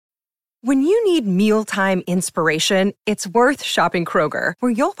When you need mealtime inspiration, it's worth shopping Kroger,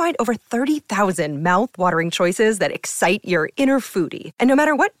 where you'll find over 30,000 mouth-watering choices that excite your inner foodie. And no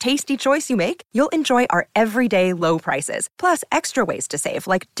matter what tasty choice you make, you'll enjoy our everyday low prices, plus extra ways to save,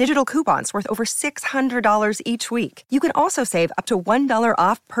 like digital coupons worth over $600 each week. You can also save up to $1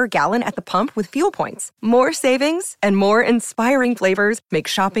 off per gallon at the pump with fuel points. More savings and more inspiring flavors make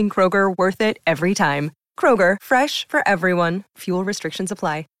shopping Kroger worth it every time. Kroger, fresh for everyone. Fuel restrictions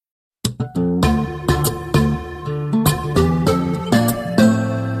apply.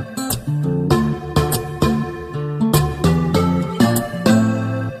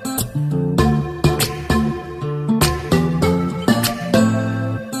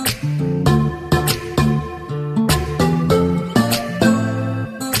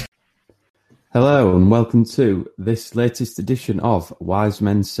 Hello and welcome to this latest edition of Wise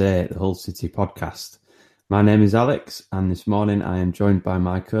Men Say, the Hull City podcast. My name is Alex, and this morning I am joined by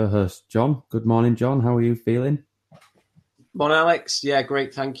my co-host John. Good morning, John. How are you feeling? Morning, Alex. Yeah,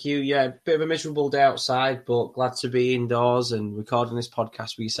 great, thank you. Yeah, bit of a miserable day outside, but glad to be indoors and recording this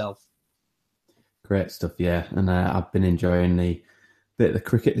podcast for yourself. Great stuff, yeah. And I've been enjoying the bit of the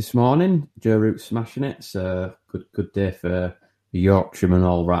cricket this morning. Joe Root smashing it, so good day for the Yorkshireman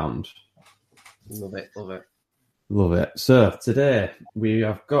all round. Love it, love it. Love it. So today we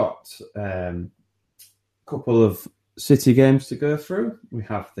have got couple of City games to go through. We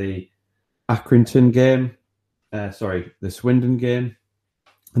have the Accrington game, the Swindon game,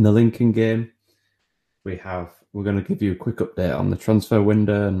 and the Lincoln game. We're going to give you a quick update on the transfer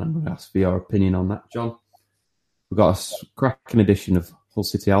window, and I'm going to ask for your opinion on that, John. We've got a cracking edition of Hull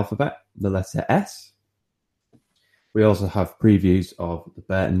City Alphabet, the letter S. We also have previews of the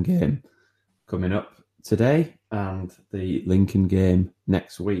Burton game coming up today and the Lincoln game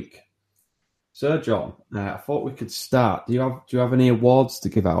next week. So, John, I thought we could start. Do you have any awards to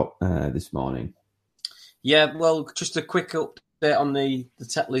give out this morning? Yeah, well, just a quick update on the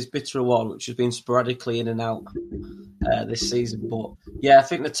Tetley's Bitter Award, which has been sporadically in and out this season. But yeah, I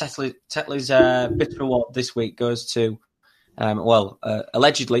think the Tetley's Bitter Award this week goes to,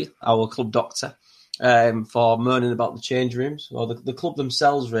 allegedly, our club doctor for moaning about the change rooms, or the club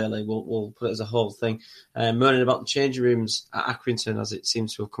themselves, really. We'll put it as a whole thing, moaning about the change rooms at Accrington, as it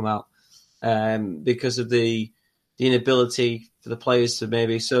seems to have come out. Because of the inability for the players to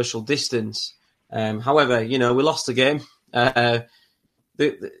maybe social distance. However, we lost the game. We're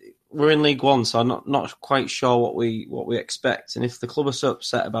in League One, so I'm not quite sure what we expect. And if the club are so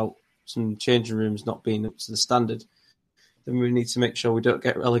upset about some changing rooms not being up to the standard, then we need to make sure we don't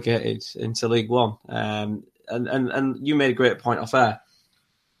get relegated into League One. And you made a great point off air.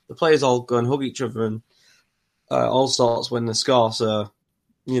 The players all go and hug each other and all sorts when they score, so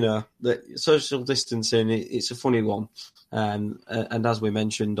the social distancing, it's a funny one. And as we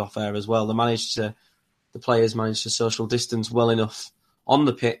mentioned off air as well, the players managed to social distance well enough on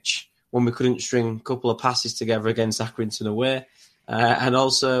the pitch when we couldn't string a couple of passes together against Accrington away. And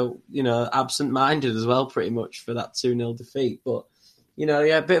also, absent-minded as well, pretty much, for that 2-0 defeat. But,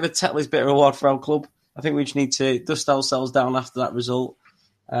 a bit of a Tetley's Bitter Award for our club. I think we just need to dust ourselves down after that result,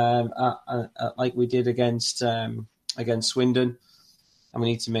 like we did against Swindon. And we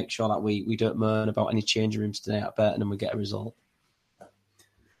need to make sure that we don't moan about any change rooms today at Burton and we get a result.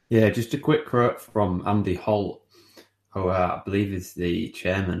 Yeah, just a quick quote from Andy Holt, who I believe is the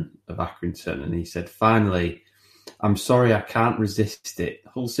chairman of Accrington. And he said, "Finally, I'm sorry I can't resist it.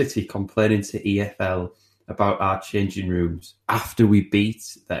 Hull City complaining to EFL about our changing rooms after we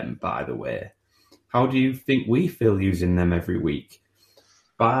beat them, by the way. How do you think we feel using them every week?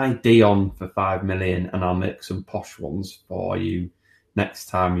 Buy Dion for $5 million and I'll make some posh ones for you next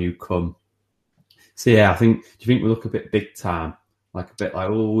time you come." So yeah, do you think we look a bit big time? Like a bit like,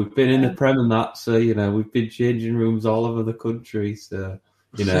 we've been in the Prem and that, so, we've been changing rooms all over the country, so,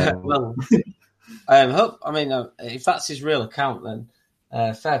 Well, if that's his real account, then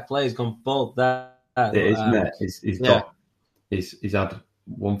fair play, he's gone bold there. It is, mate. He's had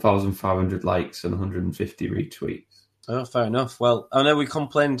 1,500 likes and 150 retweets. Oh, fair enough. Well, I know we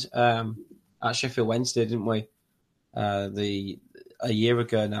complained at Sheffield Wednesday, didn't we? A year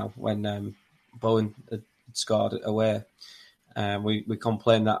ago now, when Bowen had scored away. We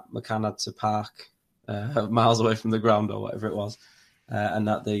complained that McCann had to park miles away from the ground or whatever it was, and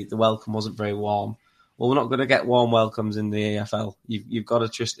that the welcome wasn't very warm. Well, we're not going to get warm welcomes in the AFL. You've got to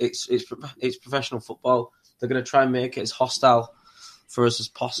just it's professional football. They're going to try and make it as hostile for us as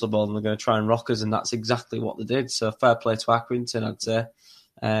possible, and they're going to try and rock us, and that's exactly what they did. So fair play to Accrington, I'd say.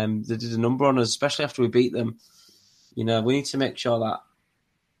 They did a number on us, especially after we beat them. We need to make sure that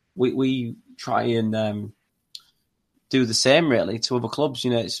we try and do the same really to other clubs.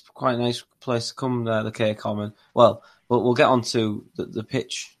 It's quite a nice place to come there, the K Common. Well, we'll get on to the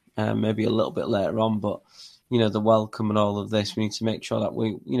pitch maybe a little bit later on, but the welcome and all of this, we need to make sure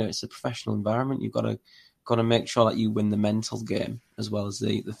that it's a professional environment. You've got to make sure that you win the mental game as well as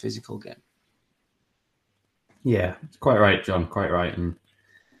the physical game. Yeah, quite right, John. Quite right, and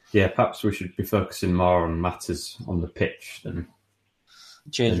yeah, perhaps we should be focusing more on matters on the pitch than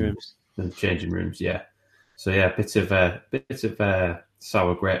changing rooms. Than changing rooms, yeah. So yeah, bit of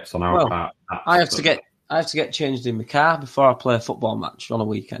sour grapes on our part. I have to get changed in my car before I play a football match on a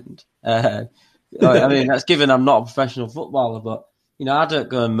weekend. I mean, that's given I'm not a professional footballer, but I don't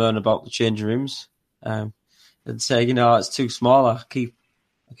go and moan about the changing rooms and say it's too small. I keep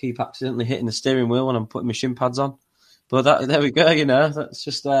accidentally hitting the steering wheel when I'm putting my shin pads on. But there we go. That's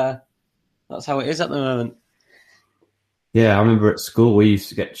just that's how it is at the moment. Yeah, I remember at school we used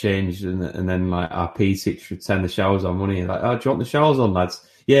to get changed, and then like our PE teacher would turn the showers on. When like, "Oh, do you want the showers on, lads?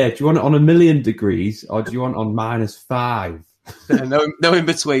 Yeah. Do you want it on 1,000,000 degrees, or do you want it on -5?" No in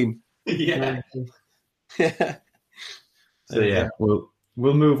between. Yeah. So yeah, we'll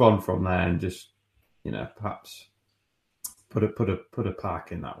move on from there and just perhaps put a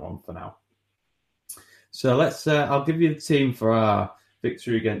park in that one for now. So let's. I'll give you the team for our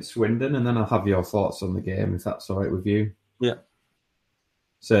victory against Swindon, and then I'll have your thoughts on the game if that's all right with you. Yeah.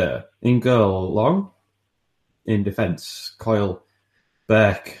 So in goal, Long. In defence, Coyle,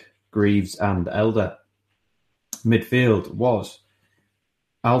 Burke, Greaves, and Elder. Midfield was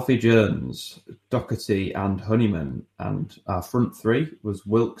Alfie Jones, Doherty, and Honeyman, and our front three was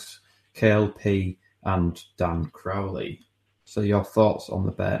Wilkes, KLP, and Dan Crowley. So your thoughts on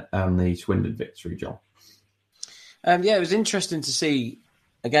the bet and the Swindon victory, John? Yeah, it was interesting to see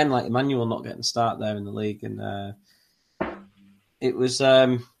again, like Emmanuel not getting a start there in the league, and it was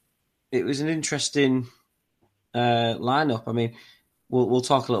an interesting lineup. I mean, we'll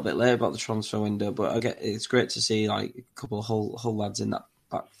talk a little bit later about the transfer window, but it's great to see like a couple of Hull lads in that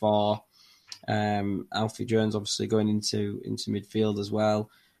back four. Alfie Jones obviously going into midfield as well,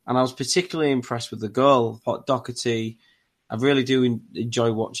 and I was particularly impressed with the goal. Doherty, I really do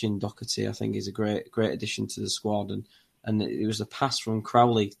enjoy watching Doherty. I think he's a great addition to the squad, and it was a pass from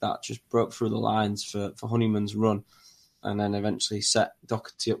Crowley that just broke through the lines for Honeyman's run, and then eventually set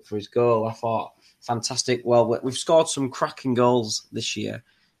Doherty up for his goal. I thought fantastic. Well, we've scored some cracking goals this year,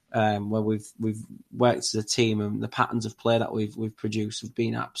 where we've worked as a team, and the patterns of play that we've produced have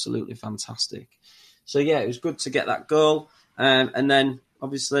been absolutely fantastic. So yeah, it was good to get that goal, and then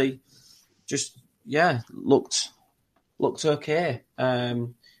obviously just looked okay.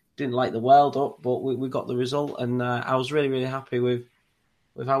 Didn't light the world up, but we got the result, and I was really, really happy with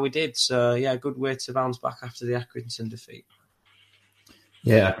how we did. So yeah, good way to bounce back after the Accrington defeat.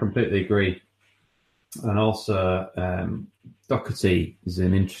 Yeah, I completely agree. And also, Doherty is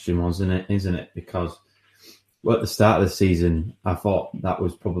an interesting one, isn't it? Because at the start of the season, I thought that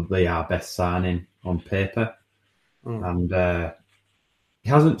was probably our best signing on paper, and he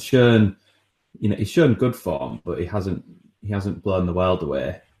hasn't shown. He's shown good form, but he hasn't blown the world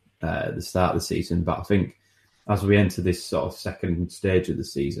away at the start of the season. But I think as we enter this sort of second stage of the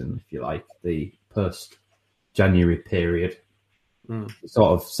season, if you like, the post-January period,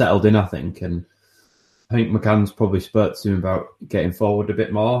 sort of settled in, I think. And I think McCann's probably spoke to him about getting forward a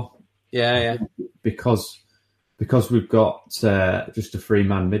bit more. Yeah. Because we've got just a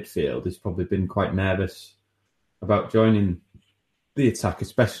three-man midfield, he's probably been quite nervous about joining the attack,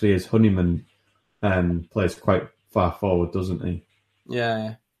 especially as Honeyman plays quite far forward, doesn't he?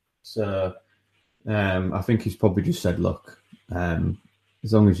 Yeah. So I think he's probably just said, look,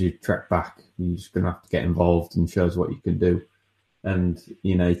 as long as you track back, you're just going to have to get involved and show us what you can do. And,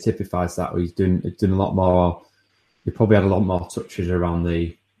 he typifies that. He's doing a lot more. He probably had a lot more touches around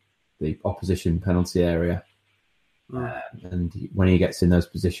the opposition penalty area. And when he gets in those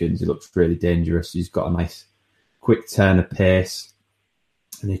positions, he looks really dangerous. He's got a nice quick turn of pace,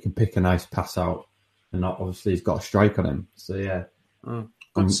 and he can pick a nice pass out. And obviously, he's got a strike on him. So, yeah.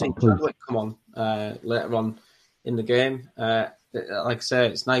 Good to see Chadwick come on later on in the game. Like I say,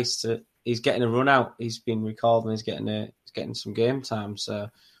 it's nice he's getting a run out. He's been recalled and he's getting some game time. So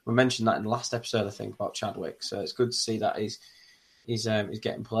we mentioned that in the last episode, I think, about Chadwick. So it's good to see that he's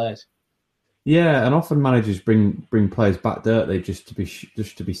getting played. Yeah, and often managers bring players back, don't they, just to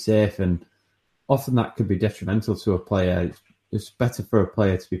be safe, and often that could be detrimental to a player. It's better for a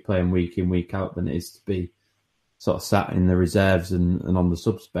player to be playing week in, week out than it is to be sort of sat in the reserves and on the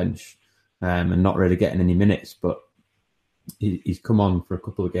subs bench and not really getting any minutes. But he's come on for a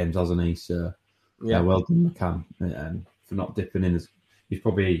couple of games, hasn't he? So yeah, well done, McCann, for not dipping in. He's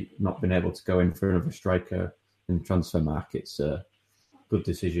probably not been able to go in for another striker in transfer markets, a good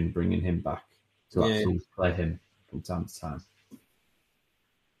decision bringing him back to actually play him from time to time.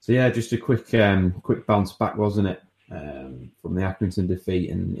 So yeah, just a quick bounce back, wasn't it, from the Accrington defeat,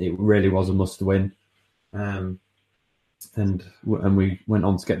 and it really was a must-win. And we went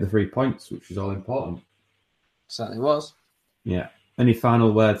on to get the 3 points, which was all important. Certainly was. Yeah. Any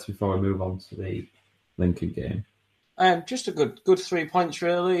final words before we move on to the Lincoln game? Just a good 3 points,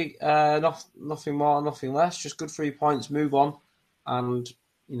 really. Nothing more, nothing less. Just good 3 points. Move on, and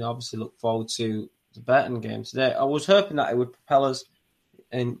obviously look forward to the Burton game today. I was hoping that it would propel us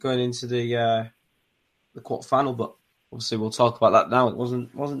in going into the quarter final, but obviously we'll talk about that now. It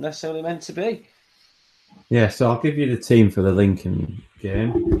wasn't necessarily meant to be. Yeah, so I'll give you the team for the Lincoln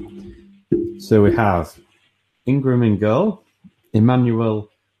game. So we have Ingram in goal, Emmanuel,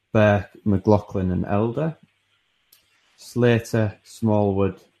 Burke, McLaughlin and Elder, Slater,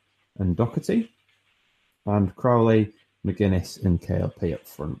 Smallwood and Doherty, and Crowley, McGuinness and KLP up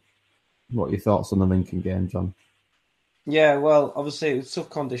front. What are your thoughts on the Lincoln game, John? Yeah, well, obviously it was tough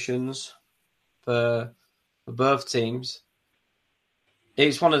conditions for both teams.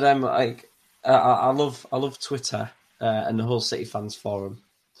 It's one of them, like, I love Twitter and the whole City fans forum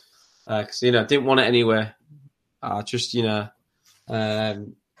because didn't want it anywhere. Just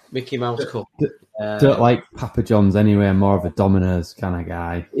Mickey Mouse Cup. Don't like Papa John's anyway. More of a Domino's kind of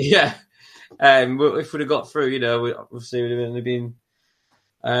guy. Yeah, if we'd have got through, obviously it would have only been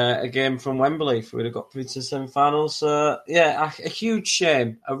a game from Wembley if we'd have got through to the semi-finals. So yeah, a huge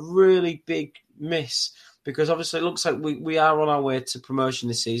shame, a really big miss. Because obviously it looks like we are on our way to promotion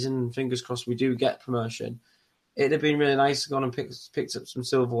this season, and fingers crossed we do get promotion. It'd have been really nice to go on and picked up some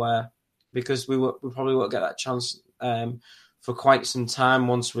silverware, because we probably won't get that chance for quite some time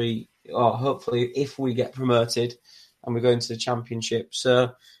once hopefully if we get promoted and we go into the Championship.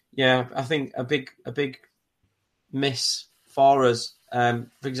 So yeah, I think a big miss for us. For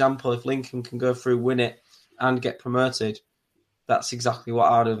example, if Lincoln can go through, win it, and get promoted, that's exactly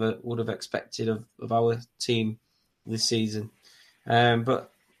what I would have expected of our team this season. But,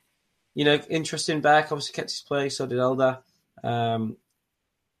 interesting back, obviously kept his place, so did Elder.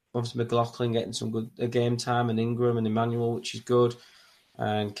 Obviously McLaughlin getting some good game time, and Ingram and Emmanuel, which is good.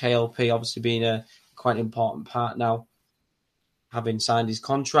 And KLP obviously being a quite important part now, having signed his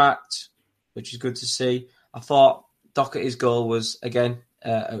contract, which is good to see. I thought Doherty's goal was, again,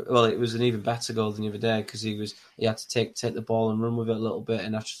 it was an even better goal than the other day, because he had to take the ball and run with it a little bit,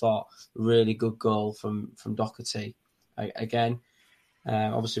 and I just thought really good goal from Doherty again.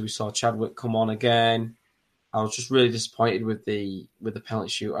 Obviously we saw Chadwick come on again. I was just really disappointed with the penalty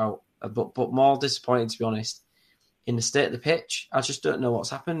shootout, but more disappointed, to be honest, in the state of the pitch. I just don't know what's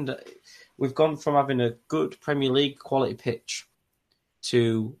happened. We've gone from having a good Premier League quality pitch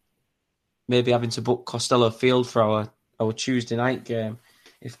to maybe having to book Costello Field for our Tuesday night game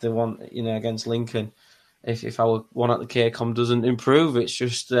if the one against Lincoln. If our one at the KCOM doesn't improve, it's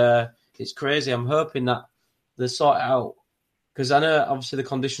just it's crazy. I'm hoping that they sort it out, because I know obviously the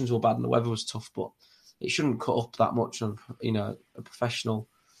conditions were bad and the weather was tough, but it shouldn't cut up that much on a professional.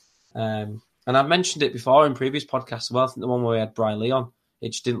 And I've mentioned it before in previous podcasts as well. I think the one where we had Brian Lee on, it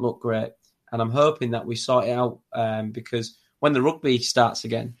just didn't look great, and I'm hoping that we sort it out because when the rugby starts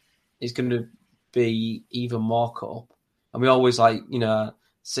again, it's going to be even more cut up. And we always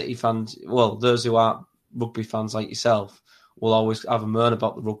City fans, well, those who aren't rugby fans like yourself, will always have a moan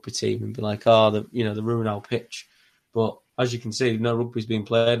about the rugby team and be like, they ruin our pitch. But as you can see, no rugby's being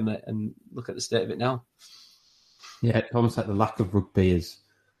played in it, and look at the state of it now. Yeah, it's almost like the lack of rugby has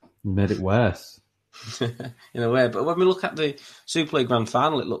made it worse. In a way. But when we look at the Super League Grand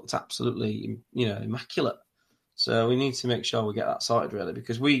Final, it looked absolutely, immaculate. So we need to make sure we get that sorted, really,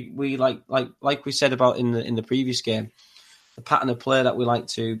 because we like we said about in the previous game, the pattern of play that we like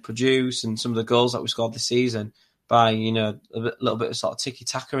to produce and some of the goals that we scored this season by a little bit of sort of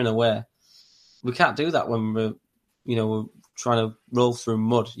tiki-taka in a way. We can't do that when we're trying to roll through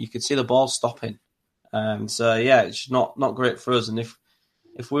mud. You could see the ball stopping. So yeah, it's not great for us. And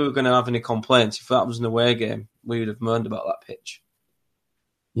if we were going to have any complaints, if that was an away game, we would have moaned about that pitch.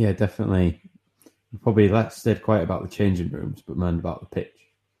 Yeah, definitely. Probably stayed quiet about the changing rooms, but moaned about the pitch.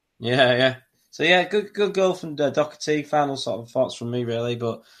 Yeah. So yeah, good goal from Doherty. Final sort of thoughts from me, really,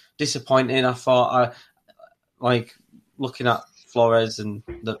 but disappointing. I thought looking at Flores and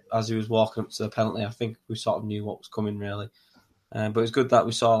as he was walking up to the penalty, I think we sort of knew what was coming, really. But it was good that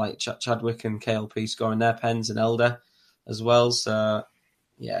we saw Chadwick and KLP scoring their pens, and Elder as well. So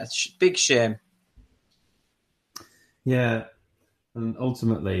yeah, big shame. Yeah, and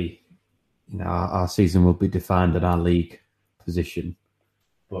ultimately, our season will be defined in our league position.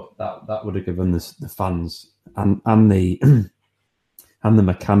 But that would have given the fans and the and the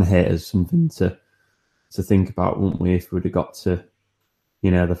McCann haters something to think about, wouldn't we? If we'd have got to,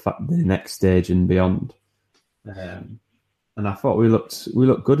 the next stage and beyond. And I thought we looked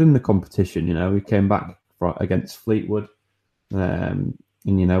good in the competition. We came back against Fleetwood, and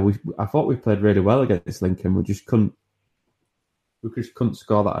I thought we played really well against Lincoln. We just couldn't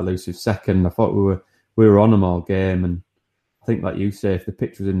score that elusive second. I thought we were on them all game, and I think, like you say, if the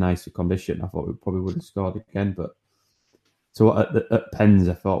pitch was in nicer condition, I thought we probably would have scored again. But so at Pens,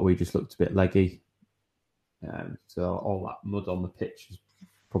 I thought we just looked a bit leggy. So all that mud on the pitch has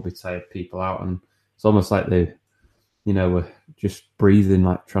probably tired people out, and it's almost like we're just breathing,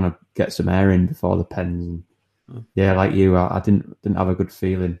 like trying to get some air in before the Pens. And yeah, like you, I didn't have a good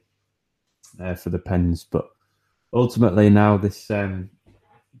feeling for the Pens, but ultimately now this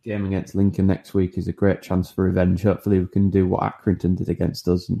game against Lincoln next week is a great chance for revenge. Hopefully we can do what Accrington did against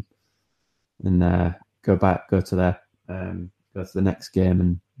us and go to the next game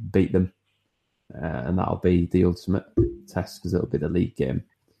and beat them, and that'll be the ultimate test because it'll be the league game.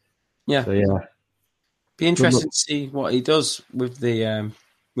 Yeah. So yeah, be interesting to see what he does with the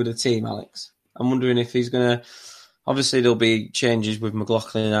team, Alex. I'm wondering if he's going to. Obviously, there'll be changes with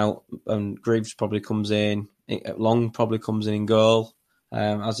McLaughlin out, and Greaves probably comes in. Long probably comes in goal,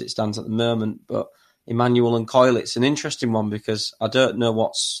 as it stands at the moment. But Emmanuel and Coyle, it's an interesting one because I don't know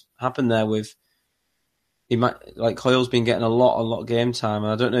what's happened there with. Like Coyle's been getting a lot of game time,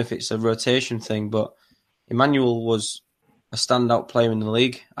 and I don't know if it's a rotation thing, but Emmanuel was a standout player in the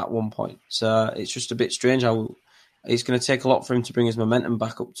league at one point. So it's just a bit strange how it's going to take a lot for him to bring his momentum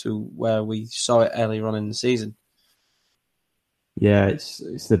back up to where we saw it earlier on in the season. Yeah, it's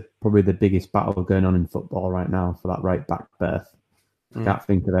probably the biggest battle going on in football right now for that right back berth. I can't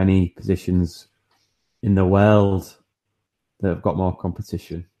think of any positions in the world that have got more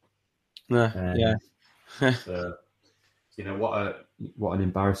competition. Yeah. So, what an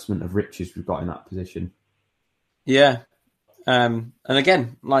embarrassment of riches we've got in that position. Yeah, and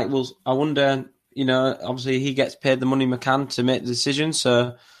again, I wonder. Obviously he gets paid the money McCann to make the decision,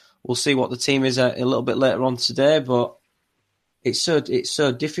 so we'll see what the team is a little bit later on today. But it's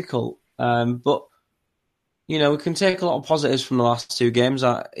so difficult. But we can take a lot of positives from the last two games.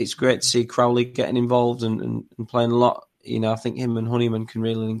 It's great to see Crowley getting involved and playing a lot. I think him and Honeyman can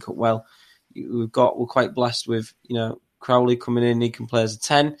really link up well. We're quite blessed with Crowley coming in. He can play as a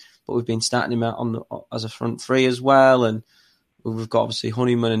 10, but we've been starting him out as a front three as well, and we've got obviously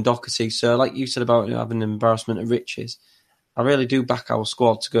Honeyman and Doherty. So, like you said about having an embarrassment of riches, I really do back our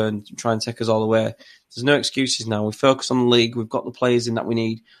squad to go and try and take us all the way. There's no excuses now. We focus on the league. We've got the players in that we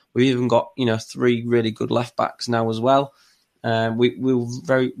need. We've even got 3 really good left backs now as well.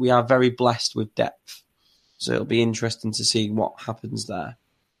 We are very blessed with depth. So it'll be interesting to see what happens there.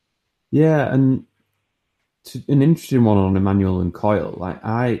 Yeah, and an interesting one on Emmanuel and Coyle. Like,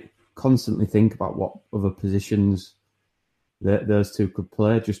 I constantly think about what other positions that those two could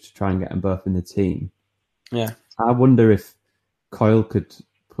play just to try and get them both in the team. Yeah, I wonder if Coyle could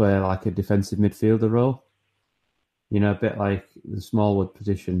play like a defensive midfielder role. A bit like the Smallwood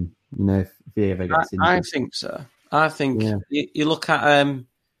position. If he ever gets into. I think so. I think you look at.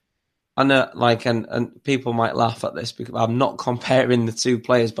 I know, and people might laugh at this because I'm not comparing the two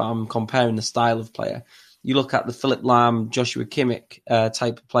players, but I'm comparing the style of player. You look at the Philip Lamb, Joshua Kimmich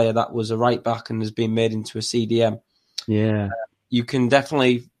type of player that was a right back and has been made into a CDM. Yeah, you can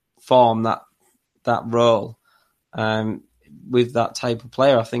definitely form that role with that type of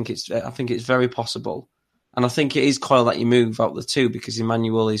player. I think it's very possible, and I think it is Coyle that you move out the two because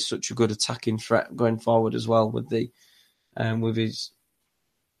Emmanuel is such a good attacking threat going forward as well with his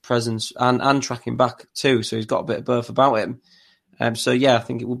presence and tracking back too. So he's got a bit of both about him. So yeah, I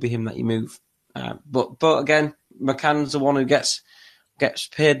think it would be him that you move. But again, McCann's the one who gets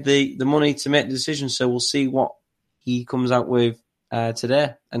paid the money to make the decision. So we'll see what he comes out with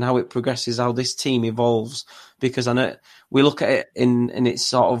today and how it progresses, how this team evolves. Because I know we look at it in it's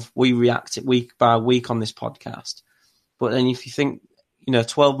sort of we react it week by week on this podcast. But then if you think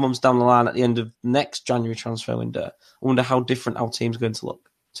 12 months down the line at the end of next January transfer window, I wonder how different our team's going to look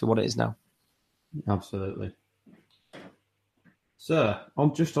to what it is now. Absolutely. So,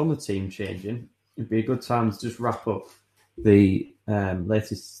 on the team changing, it'd be a good time to just wrap up the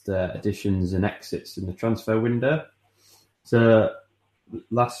latest additions and exits in the transfer window. So,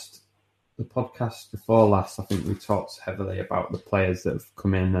 the podcast before last, I think we talked heavily about the players that have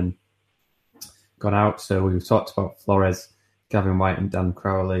come in and gone out. So, we talked about Flores, Gavin White and Dan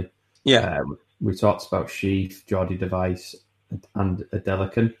Crowley. Yeah. We talked about Sheaf, Jordy Device and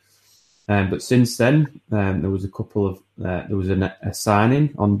Adelican. But since then, there was a couple of there was a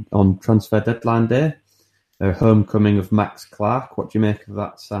signing on transfer deadline day. homecoming of Max Clark. What do you make of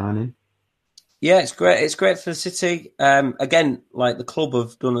that signing? Yeah, it's great. It's great for the city. Again, like the club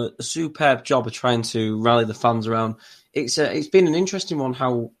have done a superb job of trying to rally the fans around. It's been an interesting one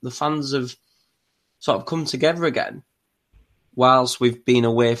how the fans have sort of come together again whilst we've been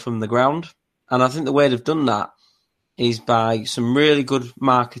away from the ground. And I think the way they've done that is by some really good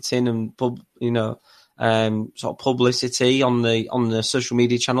marketing and sort of publicity on the social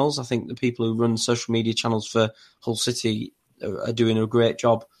media channels. I think the people who run social media channels for Hull City are doing a great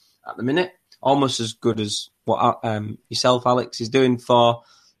job at the minute. Almost as good as what yourself, Alex, is doing for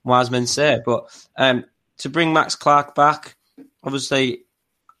Wise Men Say. But to bring Max Clark back, obviously,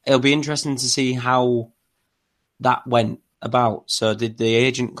 it'll be interesting to see how that went about. So did the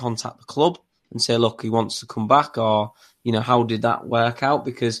agent contact the club and say, look, he wants to come back? Or, how did that work out?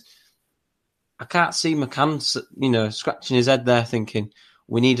 Because I can't see McCann, scratching his head there thinking,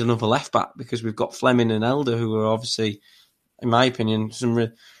 we need another left-back because we've got Fleming and Elder who are obviously, in my opinion,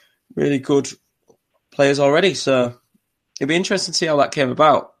 some really good players already. So it'd be interesting to see how that came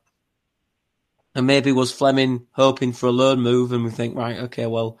about. And maybe was Fleming hoping for a loan move and we think, right, okay,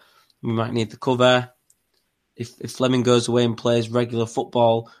 well, we might need the cover. If Fleming goes away and plays regular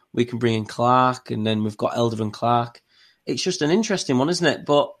football, we can bring in Clark and then we've got Elder and Clark. It's just an interesting one, isn't it?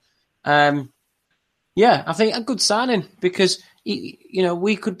 But, I think a good signing because,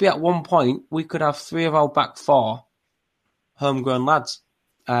 we could be at one point, we could have 3 of our back 4 homegrown lads.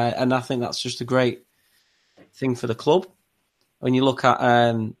 And I think that's just a great thing for the club. When you look at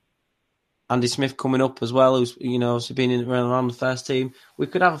Andy Smith coming up as well, who's been in around the first team, we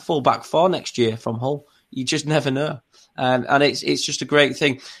could have a full back 4 next year from Hull. You just never know, and it's just a great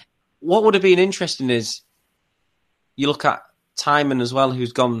thing. What would have been interesting is you look at Timon as well,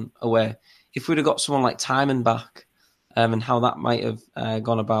 who's gone away. If we'd have got someone like Timon back, and how that might have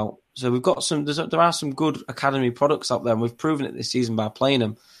gone about. So we've got there are some good academy products out there, and we've proven it this season by playing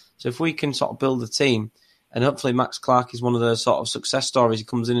them. So if we can sort of build a team, and hopefully Max Clark is one of those sort of success stories, he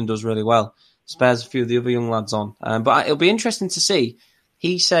comes in and does really well, spares a few of the other young lads on. But it'll be interesting to see.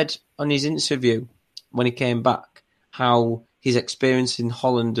 He said on his interview when he came back how his experience in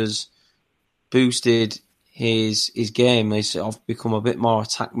Holland has boosted his game. He's sort of become a bit more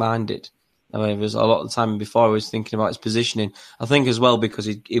attack-minded. Whereas a lot of the time before he was thinking about his positioning. I think as well because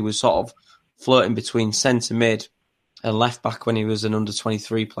he was sort of flirting between centre mid and left back when he was an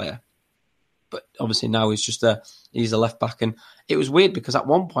under-23 player. But obviously now he's a left back. And it was weird because at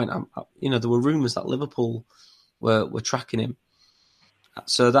one point, there were rumours that Liverpool were tracking him.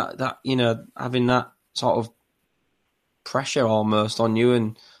 So that having that sort of pressure almost on you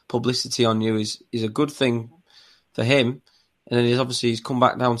and publicity on you is a good thing for him. And then he's come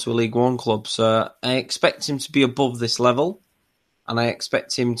back down to a League One club. So I expect him to be above this level. And I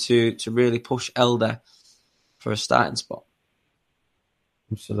expect him to really push Elder for a starting spot.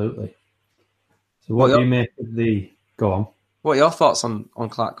 Absolutely. So what do you make of the... Go on. What are your thoughts on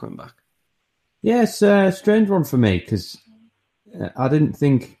Clark coming back? Yeah, it's a strange one for me because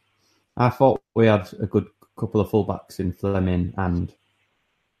I thought we had a good couple of fullbacks in Fleming and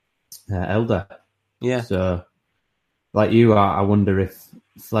Elder. Yeah. So, like you, I wonder if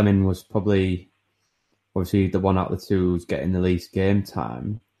Fleming was probably obviously the one out of the two who's getting the least game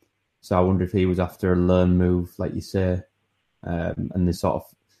time. So I wonder if he was after a loan move, like you say, and they sort of.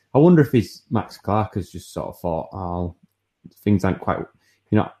 I wonder if Max Clark has just sort of thought, things aren't quite,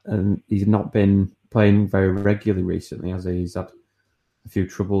 he's not been playing very regularly recently, has he? He's had a few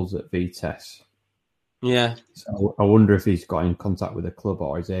troubles at Vitesse. Yeah. So I wonder if he's got in contact with the club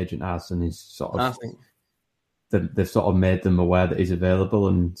or his agent has, and he's sort of. I think they've sort of made them aware that he's available,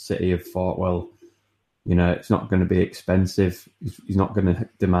 and City have thought, well, it's not going to be expensive. He's not going to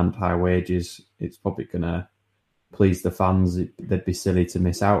demand high wages. It's probably going to please the fans. They'd be silly to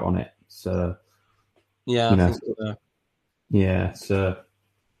miss out on it. So, yeah, I think so. Yeah. So,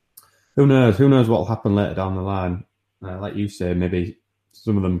 who knows? Who knows what will happen later down the line? Like you say, maybe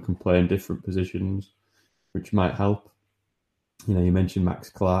some of them can play in different positions, which might help. You mentioned Max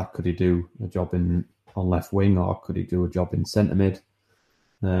Clark. Could he do a job on left wing, or could he do a job in centre mid?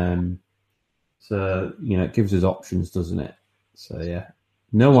 So it gives us options, doesn't it? So yeah,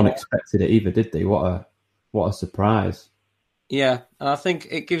 no one expected it either, did they? What a surprise! Yeah, and I think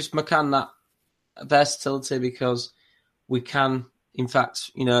it gives McCann that versatility because we can, in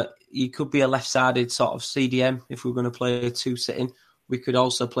fact, he could be a left-sided sort of CDM if we're going to play a 2 sitting. We could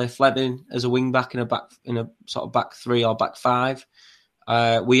also play Fleming as a wing back in a sort of back 3 or back 5.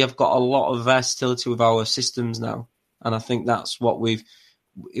 We have got a lot of versatility with our systems now, and I think that's what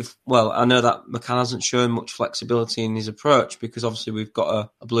I know that McCann hasn't shown much flexibility in his approach because obviously we've got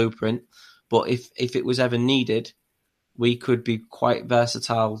a blueprint, But if it was ever needed, we could be quite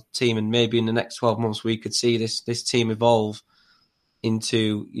versatile team, and maybe in the next 12 months we could see this team evolve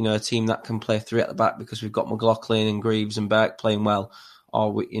into, you know, a team that can play three at the back because we've got McLaughlin and Greaves and Burke playing well,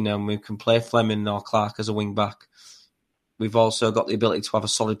 or we can play Fleming or Clark as a wing back. We've also got the ability to have a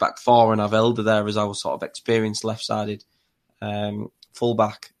solid back four and have Elder there as our sort of experienced left-sided full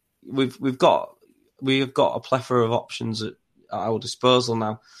back. We've got a plethora of options at our disposal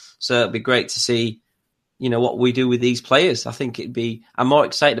now, so it'd be great to see, you know, what we do with these players. I think I'm more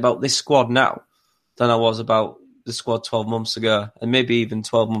excited about this squad now than I was about the squad 12 months ago, and maybe even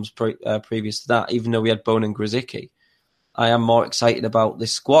 12 months previous to that, even though we had Bone and Grzycki. I am more excited about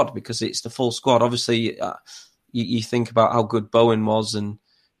this squad because it's the full squad. Obviously, you think about how good Bowen was and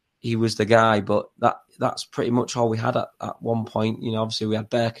he was the guy, but that's pretty much all we had at one point. You know, obviously we had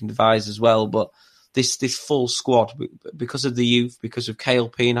Burke and Devise as well, but this full squad, because of the youth, because of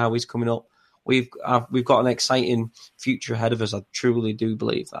KLP and how he's coming up, we've got an exciting future ahead of us. I truly do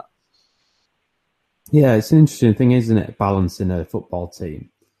believe that. Yeah, it's an interesting thing, isn't it? Balancing a football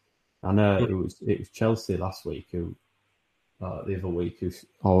team. I know it was Chelsea last week the other week,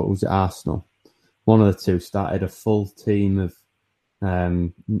 or was it Arsenal? One of the two started a full team of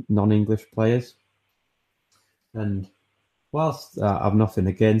non-English players. And whilst I've nothing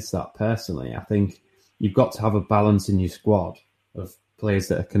against that personally, I think you've got to have a balance in your squad of players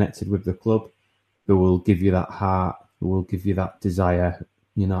that are connected with the club, who will give you that heart, who will give you that desire,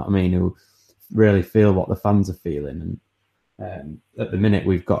 you know what I mean, who really feel what the fans are feeling. And at the minute,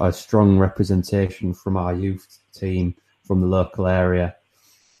 we've got a strong representation from our youth team, from the local area,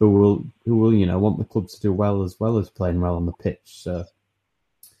 who will you know, want the club to do well as playing well on the pitch. So,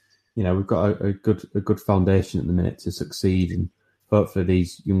 you know, we've got a good foundation at the minute to succeed, and hopefully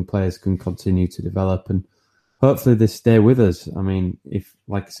these young players can continue to develop, and hopefully they stay with us. I mean, if,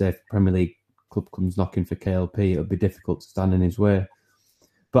 like I say, if Premier League club comes knocking for KLP, it'll be difficult to stand in his way.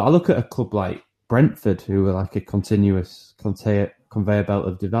 But I look at a club like Brentford, who are like a continuous conveyor belt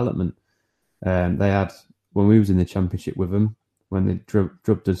of development. They had, when we was in the Championship with them, when they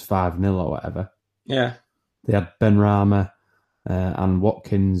drubbed us 5-0 or whatever. Yeah. They had Benrahma and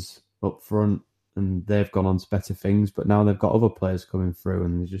Watkins up front, and they've gone on to better things. But now they've got other players coming through,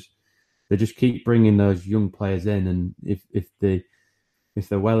 and they just keep bringing those young players in. And if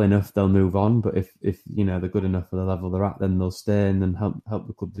they're well enough, they'll move on. But if you know, they're good enough for the level they're at, then they'll stay and then help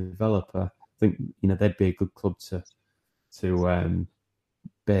the club develop. I think, you know, they'd be a good club to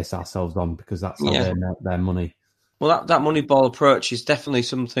base ourselves on, because that's how they make their money. Well, that Moneyball approach is definitely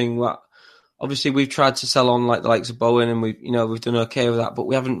something that obviously we've tried to sell on, like the likes of Bowen, and we've done okay with that, but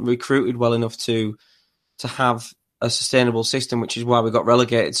we haven't recruited well enough to have a sustainable system, which is why we got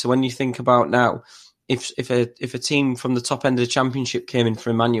relegated. So when you think about now, if a team from the top end of the Championship came in for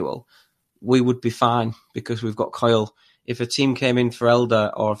Emmanuel, we would be fine because we've got Coyle. If a team came in for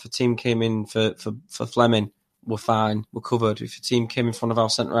Elder, or if a team came in for Fleming, we're fine. We're covered. If a team came in front of our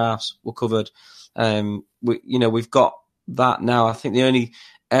centre halves, we're covered. We've got that now. I think the only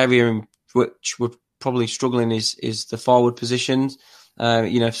area in which we're probably struggling is the forward positions.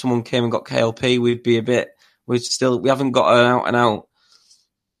 If someone came and got KLP, we haven't got an out and out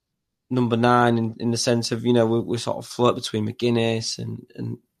number 9 in the sense of, we sort of float between McGuinness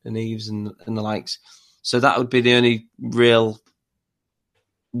and Eves and the likes. So that would be the only real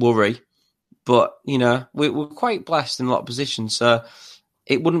worry. But, we're quite blessed in a lot of positions. So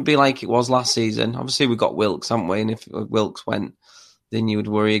it wouldn't be like it was last season. Obviously, we got Wilkes, haven't we? And if Wilkes went, then you would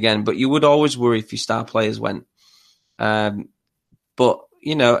worry again. But you would always worry if your star players went. But,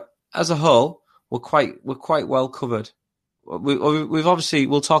 as a whole, we're quite well covered. We've obviously,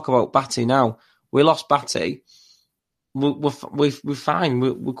 we'll talk about Batty now. We lost Batty. We're fine.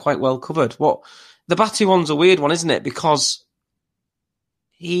 We're quite well covered. The Batty one's a weird one, isn't it? Because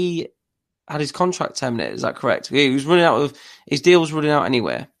he had his contract terminated. Is that correct? He was running out of his deal was running out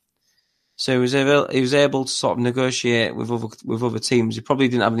anyway, so he was able to sort of negotiate with other teams. He probably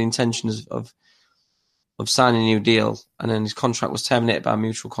didn't have the intentions of signing a new deal, and then his contract was terminated by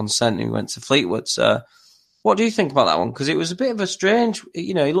mutual consent, and he went to Fleetwood. So, what do you think about that one? Because it was a bit of a strange.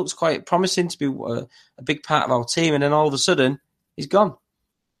 He looks quite promising to be a big part of our team, and then all of a sudden he's gone.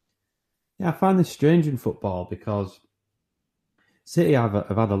 Yeah, I find this strange in football because City have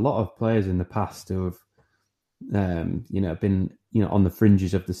had a lot of players in the past who have, been on the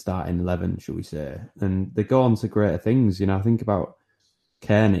fringes of the starting 11, shall we say, and they go on to greater things. I think about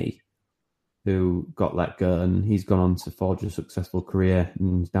Kearney, who got let go, and he's gone on to forge a successful career,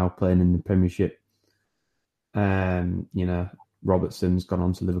 and he's now playing in the Premiership. Robertson's gone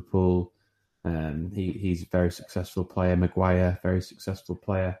on to Liverpool. He's a very successful player. Maguire, very successful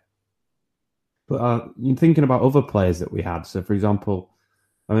player. But you're thinking about other players that we had. So, for example,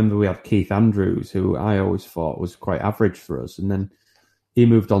 I remember we had Keith Andrews, who I always thought was quite average for us. And then he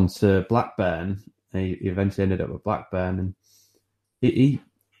moved on to Blackburn. He eventually ended up at Blackburn. And he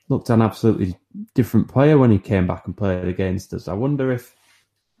looked an absolutely different player when he came back and played against us. I wonder if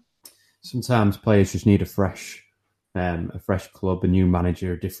sometimes players just need a fresh club, a new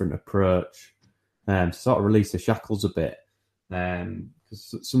manager, a different approach, to sort of release the shackles a bit.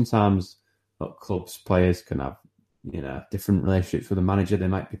 Because sometimes clubs, players can have different relationships with the manager. They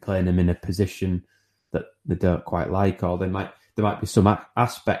might be playing them in a position that they don't quite like, or there might be some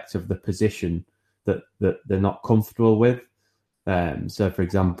aspect of the position that they're not comfortable with. So, for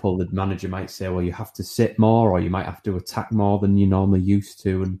example, the manager might say, well, you have to sit more, or you might have to attack more than you normally used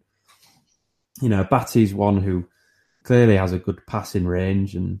to. And, Batty's one who clearly has a good passing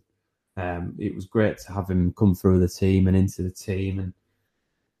range, and it was great to have him come through the team and into the team. And,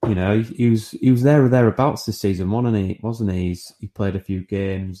 he was there or thereabouts this season, wasn't he? He played a few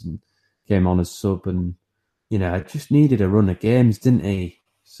games and came on as sub, and, just needed a run of games, didn't he?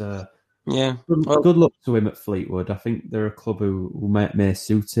 So... yeah, good luck to him at Fleetwood. I think they're a club who may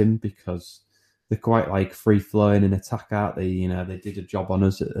suit him because they're quite free flowing in attack, aren't they? They did a job on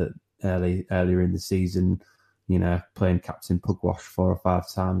us earlier in the season. Playing Captain Pugwash 4 or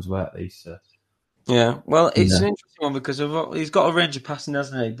 5 times, weren't they? So yeah, well, it's an interesting one because he's got a range of passing,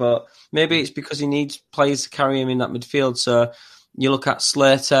 hasn't he? But maybe it's because he needs players to carry him in that midfield. So you look at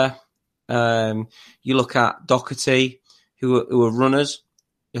Slater, you look at Doherty, who are runners.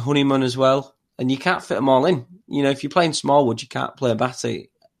 Honeyman as well, and you can't fit them all in. If you're playing Smallwood, you can't play Batty.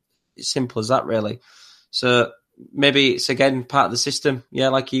 It's simple as that, really. So maybe it's again part of the system, yeah,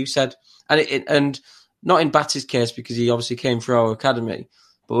 like you said, and not in Batty's case because he obviously came through our academy.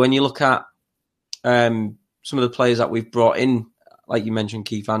 But when you look at some of the players that we've brought in, like you mentioned,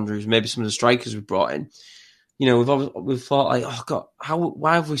 Keith Andrews, maybe some of the strikers we've brought in, we've thought oh God,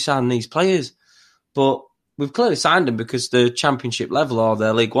 why have we signed these players? But we've clearly signed them because they're Championship level or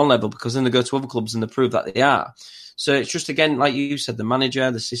they're League One level, because then they go to other clubs and they prove that they are. So it's just, again, like you said, the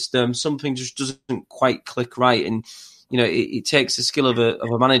manager, the system, something just doesn't quite click right. And, it takes the skill of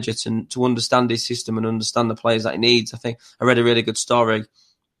a manager to understand his system and understand the players that he needs. I think I read a really good story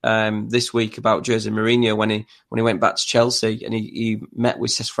this week about Jose Mourinho when he went back to Chelsea, and he met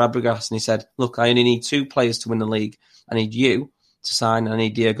with Cesc Fabregas and he said, look, I only need 2 players to win the league. I need you to sign, and I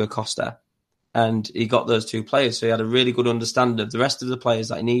need Diego Costa. And he got those 2 players. So he had a really good understanding of the rest of the players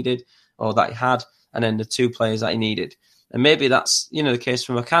that he needed or that he had, and then the 2 players that he needed. And maybe that's, the case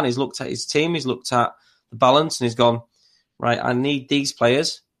for McCann. He's looked at his team, he's looked at the balance, and he's gone, right, I need these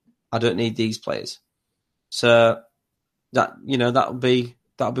players. I don't need these players. So that, that'll be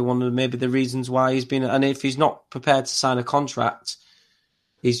one of maybe the reasons why he's been, and if he's not prepared to sign a contract,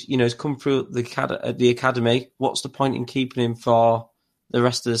 he's come through the academy. What's the point in keeping him for the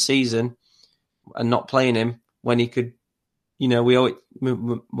rest of the season and not playing him when he could, we owe it.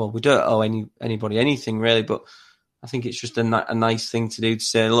 Well, we don't owe anybody anything really, but I think it's just a nice thing to do to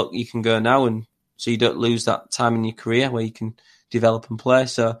say, look, you can go now, and so you don't lose that time in your career where you can develop and play.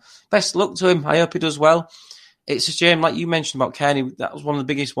 So best luck to him. I hope he does well. It's a shame, like you mentioned about Kearney, that was one of the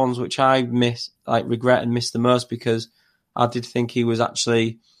biggest ones which I regret and missed the most, because I did think he was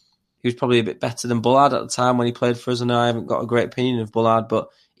probably a bit better than Bullard at the time when he played for us. I know I haven't got a great opinion of Bullard, but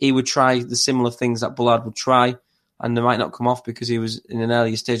he would try the similar things that Bullard would try, and they might not come off because he was in an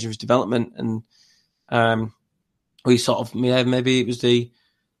earlier stage of his development. And we sort of, maybe it was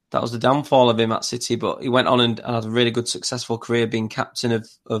that was the downfall of him at City, but he went on and had a really good, successful career being captain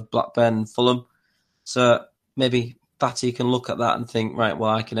of Blackburn and Fulham. So maybe Batty can look at that and think, right, well,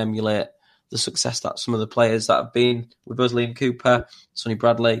 I can emulate the success that some of the players that have been with us, Liam Cooper, Sonny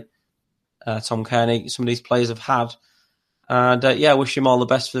Bradley, Tom Kearney, some of these players have had. And I wish him all the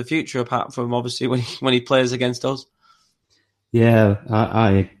best for the future, apart from obviously when he plays against us. Yeah,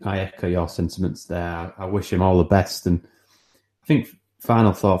 I echo your sentiments there. I wish him all the best. And I think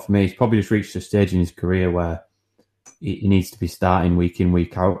final thought for me, he's probably just reached a stage in his career where he needs to be starting week in,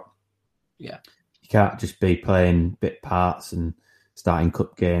 week out. Yeah. You can't just be playing bit parts and starting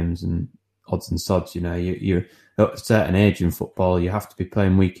cup games and odds and sods. You're at a certain age in football, you have to be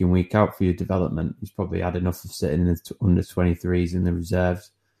playing week in, week out for your development. He's probably had enough of sitting in the under 23s in the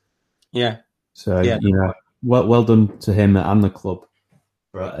reserves. Yeah. So, well done to him and the club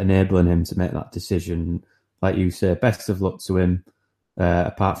for enabling him to make that decision. Like you say, best of luck to him,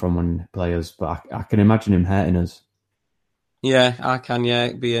 apart from when players, but I can imagine him hating us. Yeah, I can,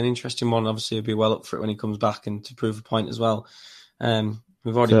 it'd be an interesting one. Obviously, he'll be well up for it when he comes back and to prove a point as well.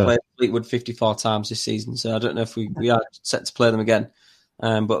 We've already played Fleetwood 54 times this season, so I don't know if we are set to play them again.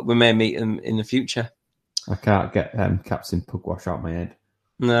 but we may meet him in the future. I can't get Captain Pugwash out of my head.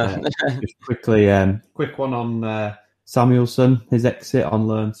 No. Just quickly, quick one on Samuelsson, his exit on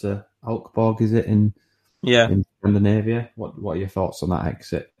loan to Alkborg, is it in Scandinavia? What are your thoughts on that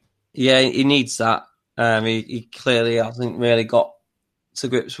exit? Yeah, he needs that. He clearly hasn't really got to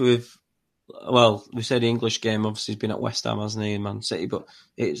grips with. Well, we say the English game. Obviously, he's been at West Ham, hasn't he, in Man City? But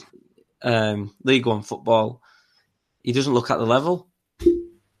it's League One football. He doesn't look at the level.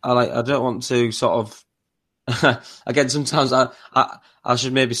 I don't want to sort of. Again, sometimes I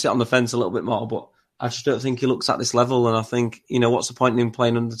should maybe sit on the fence a little bit more, but I just don't think he looks at this level. And I think, what's the point in him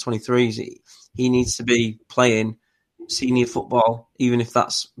playing under 23s? He needs to be playing senior football, even if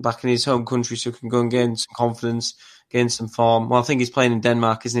that's back in his home country, so he can go and gain some confidence, gain some form. Well, I think he's playing in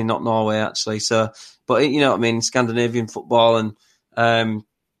Denmark, isn't he? Not Norway, actually. So, but you know what I mean, Scandinavian football, and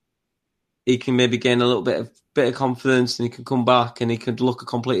he can maybe gain a little bit of confidence, and he can come back and he could look a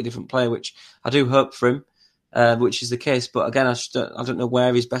completely different player, which I do hope for him, which is the case. But again, I don't know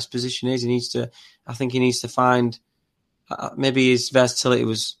where his best position is. I think he needs to find maybe his versatility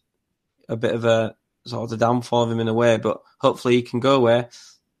was a bit of a sort of the downfall of him in a way, but hopefully he can go away,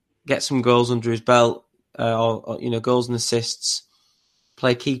 get some goals under his belt, or goals and assists,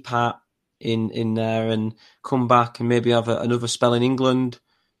 play a key part in there, and come back and maybe have another spell in England,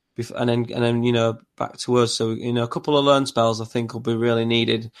 and then back to us. So a couple of loan spells I think will be really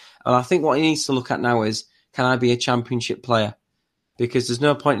needed. And I think what he needs to look at now is, can I be a championship player? Because there's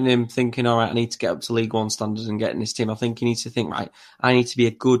no point in him thinking, all right, I need to get up to League One standards and get in this team. I think he needs to think, right, I need to be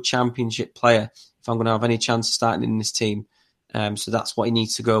a good championship player if I'm going to have any chance of starting in this team. So that's what he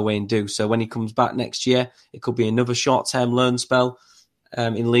needs to go away and do. So when he comes back next year, it could be another short-term loan spell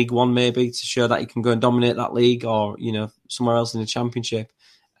in League One maybe, to show that he can go and dominate that league, or somewhere else in the Championship,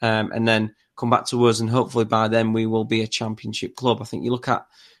 and then come back to us, and hopefully by then we will be a Championship club. I think you look at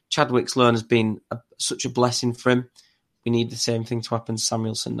Chadwick's loan has been such a blessing for him. We need the same thing to happen to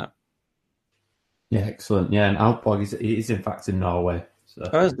Samuelsson now. Yeah, excellent. Yeah, and Alkborg is in fact in Norway. So.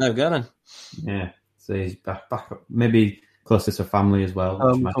 Oh, there's no go then. Yeah, so he's back up, maybe closer to family as well.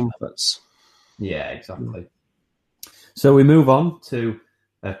 Comforts. Yeah, exactly. So we move on to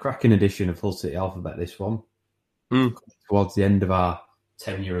a cracking edition of Hull City Alphabet, this one. Towards the end of our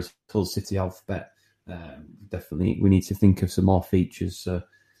tenure as Hull City Alphabet, definitely we need to think of some more features. So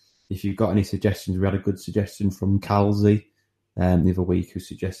if you've got any suggestions, we had a good suggestion from Calzi the other week, who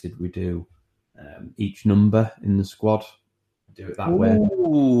suggested we do each number in the squad. Do it that way.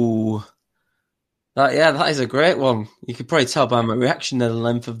 Ooh. That is a great one. You could probably tell by my reaction there the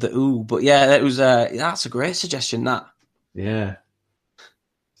length of the ooh. But yeah, that's a great suggestion, that. Yeah.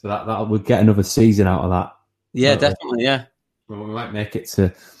 So that would get another season out of that. Yeah, definitely, yeah. Well, we might make it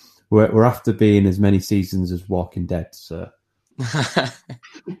to... We're after being as many seasons as Walking Dead, so...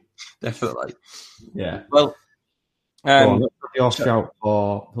 Definitely. Yeah. Well... let's have your shout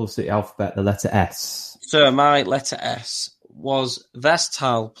for Hull City Alphabet, the letter S. So my letter S was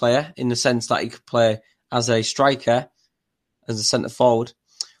versatile player, in the sense that he could play as a striker, as a centre forward,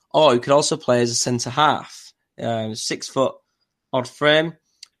 or he could also play as a centre half. 6 foot odd frame.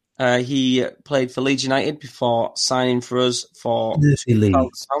 He played for Leeds United before signing for us for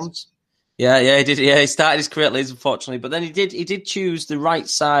 £1,000. Yeah, he did. Yeah, he started his career at Leeds, unfortunately, but then he did choose the right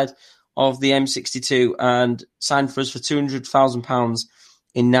side of the M62 and signed for us for £200,000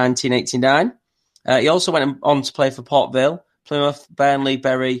 in 1989. He also went on to play for Port Vale, Plymouth, Burnley,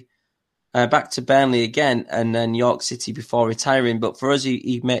 Bury, back to Burnley again, and then York City before retiring. But for us,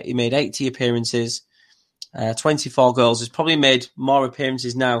 he made 80 appearances, 24 goals. He's probably made more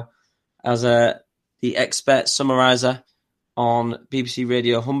appearances now as the expert summariser on BBC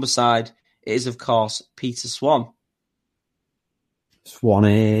Radio Humberside. It is, of course, Peter Swan.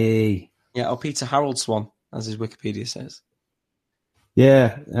 Swanee. Yeah, or Peter Harold Swan, as his Wikipedia says.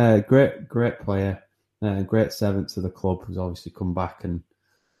 Yeah, great player. Great servant to the club, who's obviously come back and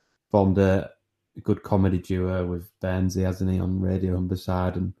formed a good comedy duo with Bernsey, hasn't he, on Radio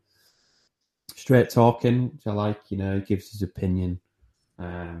Humberside, and straight talking, which I like. He gives his opinion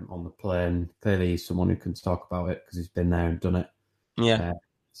on the play, and clearly he's someone who can talk about it because he's been there and done it. Yeah.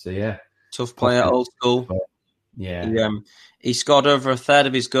 Tough player, old school. Yeah. He scored over a third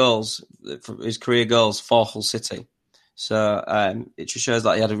of his goals, his career goals, for Hull City. So it just shows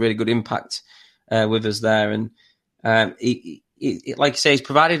that he had a really good impact with us there. And he, like I say,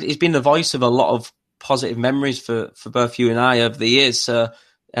 he's been the voice of a lot of positive memories for both you and I over the years. So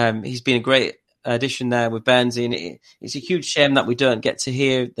he's been a great addition there with Bernsey. And it's a huge shame that we don't get to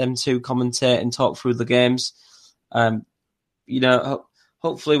hear them two commentate and talk through the games.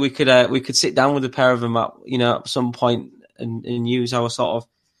 Hopefully we could sit down with the pair of them at some point and use our sort of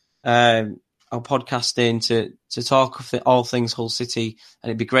our podcasting to talk of all things Hull City, and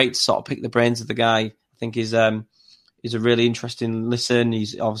it'd be great to sort of pick the brains of the guy. I think he's a really interesting listen.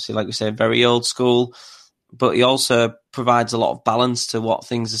 He's obviously, like we say, very old school, but he also provides a lot of balance to what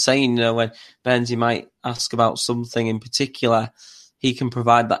things are saying. You know, when Benzie might ask about something in particular, he can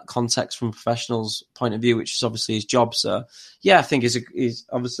provide that context from a professional's point of view, which is obviously his job. So, yeah, I think he's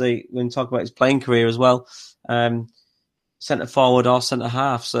obviously, when we talk about his playing career as well, centre forward or centre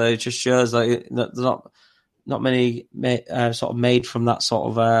half. So it just shows that there's not many sort of made from that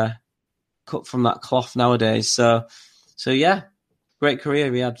sort of cut from that cloth nowadays. So yeah, great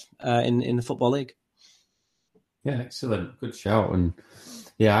career he had in the Football League. Yeah, excellent. Good shout. And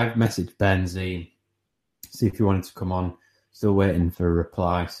yeah, I've messaged Benzie, see if he wanted to come on. Still waiting for a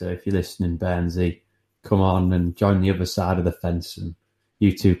reply. So if you're listening, Benzie, come on and join the other side of the fence, and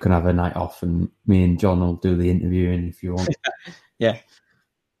you two can have a night off, and me and John will do the interviewing if you want. Yeah,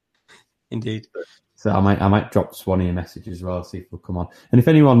 indeed. So I might drop Swanee a message as well, see if he'll come on. And if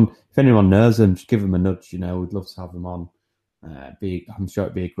anyone knows him, just give him a nudge. You know, we'd love to have him on. I'm sure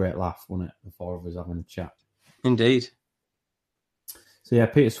it'd be a great laugh, wouldn't it? The four of us having a chat. Indeed. So yeah,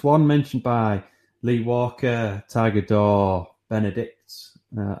 Peter Swan mentioned by Lee Walker, Tiger Door, Benedict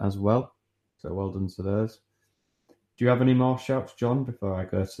as well. So well done to those. Do you have any more shouts, John, before I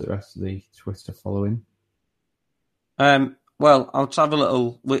go to the rest of the Twitter following? Well, I'll have a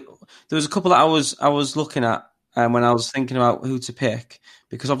little. There was a couple that I was looking at when I was thinking about who to pick,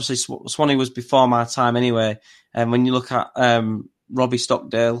 because obviously Swanee was before my time anyway. And when you look at Robbie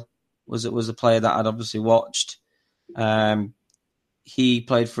Stockdale, was a player that I'd obviously watched. He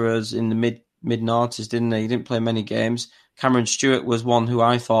played for us in the mid-noughties, didn't he? He didn't play many games. Cameron Stewart was one who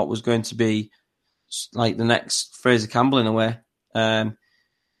I thought was going to be like the next Fraser Campbell in a way.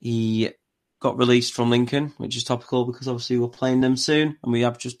 He got released from Lincoln, which is topical because obviously we're playing them soon, and we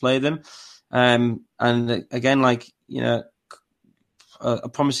have just played them. And again, like, you know, a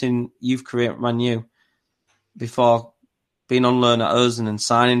promising youth career at Man U before being on loan at us and then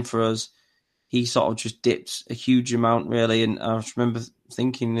signing for us. He sort of just dipped a huge amount, really. And I just remember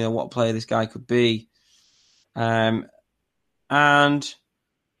thinking, you know, what player this guy could be. And,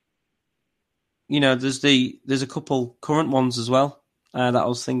 you know, there's a couple current ones as well that I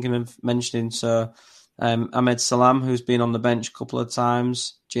was thinking of mentioning. So Ahmed Salam, who's been on the bench a couple of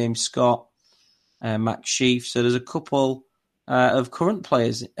times, James Scott, Max Sheaf. So there's a couple of current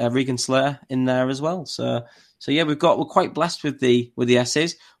players, Regan Slater in there as well. So yeah, we're quite blessed with the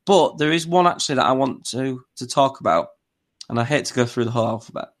essays. But there is one actually that I want to talk about, and I hate to go through the whole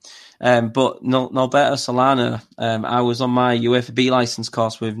alphabet. But Norberto Solano, I was on my UEFA B license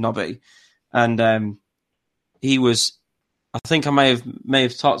course with Nobby, and he was. I think I may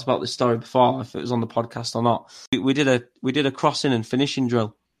have talked about this story before, if it was on the podcast or not. We did a crossing and finishing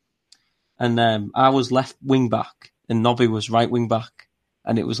drill, and I was left wing back, and Nobby was right wing back,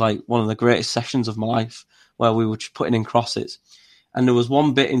 and it was like one of the greatest sessions of my life where we were just putting in crosses. And there was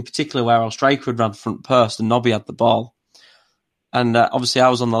one bit in particular where our striker had run front post and Nobby had the ball. And obviously I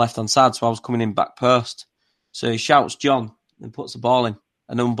was on the left-hand side, so I was coming in back post. So he shouts John and puts the ball in,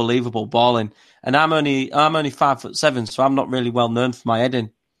 an unbelievable ball in. And I'm only 5'7", so I'm not really well known for my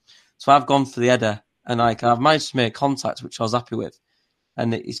heading. So I've gone for the header, and I've managed to make contact, which I was happy with.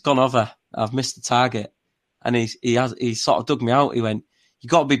 And it's gone over. I've missed the target. And he sort of dug me out. He went, "You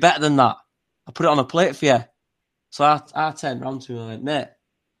got to be better than that. I put it on a plate for you." So I turned round to him and went, "Mate,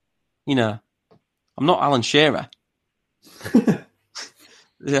 you know, I'm not Alan Shearer." I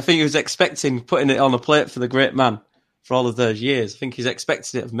think he was expecting putting it on a plate for the great man for all of those years. I think he's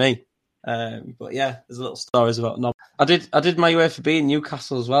expected it of me. But yeah, there's a little stories about Nob. I did my UEFA B in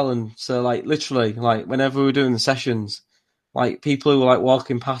Newcastle as well, and so like literally, like whenever we were doing the sessions, like people who were like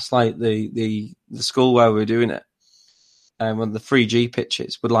walking past like the school where we were doing it, and when the 3G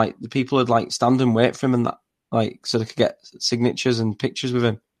pitches would like the people would like stand and wait for him and that. Like, so they could get signatures and pictures with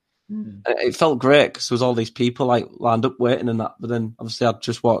him. Mm. It felt great because there was all these people like lined up waiting and that. But then obviously I'd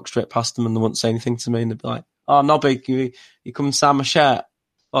just walk straight past them and they wouldn't say anything to me. And they'd be like, "Oh, Nobby, can you come and sign my shirt?"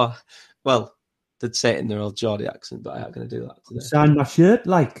 Oh, well, they'd say it in their old Geordie accent, but I ain't going to do that today. Sign my shirt,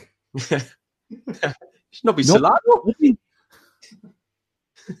 like. Nobby Solano.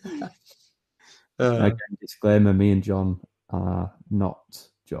 Again, disclaimer, me and John are not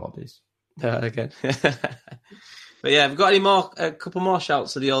Geordies. Again. But yeah, have we got a couple more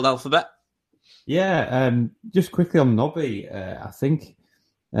shouts of the old alphabet? Yeah, just quickly on Nobby, I think,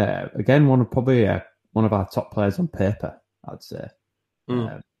 again, one of our top players on paper, I'd say.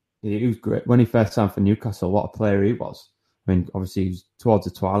 He was great. When he first signed for Newcastle, what a player he was. I mean, obviously, he was towards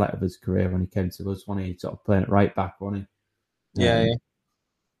the twilight of his career when he came to us, when he sort of playing at right back, wasn't he? Yeah,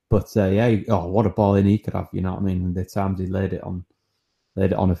 But what a ball in he could have, you know what I mean? The times he laid it on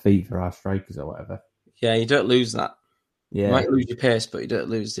a feet for our strikers or whatever. yeah. You don't lose that. Yeah, You might lose your pace, but you don't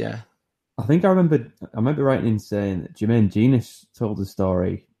lose. Yeah, I think I remember writing in saying that Jermaine Genius told a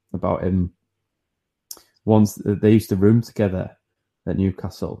story about him once. They used to room together at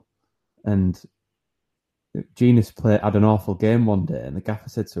Newcastle, and Genius had an awful game one day, and the gaffer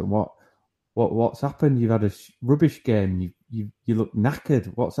said to him, What's happened? You've had a rubbish game. You look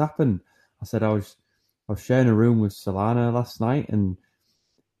knackered. What's happened?" I said, I was sharing a room with Solana last night, and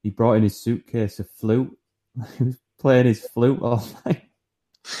he brought in his suitcase of flute. He was playing his flute all night,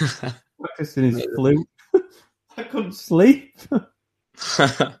 practicing his flute. I couldn't sleep.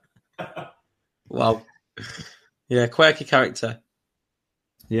 Wow. Yeah, quirky character.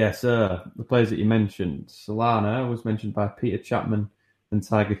 Yeah, so the players that you mentioned, Solana was mentioned by Peter Chapman and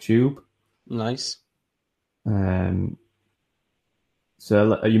Tiger Tube. Nice.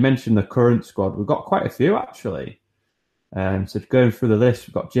 So you mentioned the current squad. We've got quite a few, actually. So going through the list,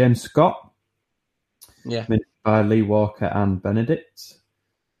 we've got James Scott, mentioned by Lee Walker and Benedict.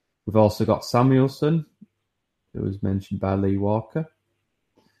 We've also got Samuelson, who was mentioned by Lee Walker.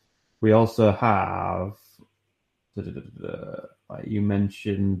 We also have, you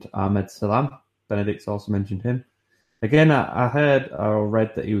mentioned Ahmed Salam. Benedict's also mentioned him. Again, I heard or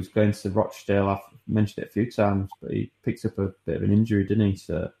read that he was going to Rochdale. I've mentioned it a few times, but he picked up a bit of an injury, didn't he?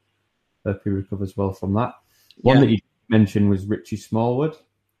 So hope he recovers well from that. One that you mentioned was Richie Smallwood.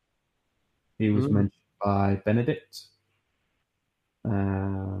 He was mentioned by Benedict.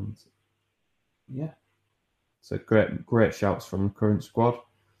 And so great shouts from the current squad.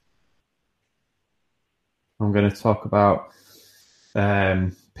 I'm going to talk about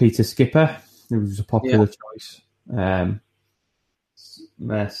Peter Skipper, who was a popular choice.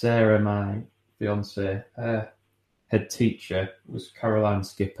 Sarah, my fiance, head teacher was Caroline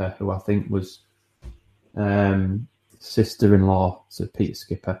Skipper, who I think was sister-in-law to Peter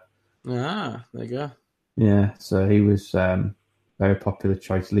Skipper. Ah, there you go. Yeah, so he was very popular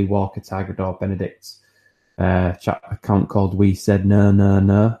choice. Lee Walker, Tiger Dog, Benedict, chat account called We Said No No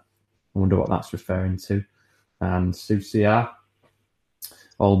No. I wonder what that's referring to. And Susiar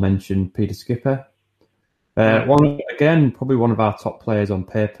all mentioned Peter Skipper. Probably one of our top players on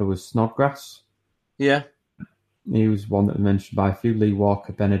paper was Snodgrass. Yeah. He was one that was mentioned by a few. Lee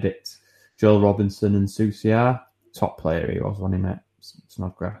Walker, Benedict, Joel Robinson and Susiar. Top player he was when he met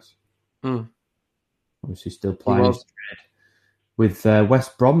Snodgrass. Obviously still playing with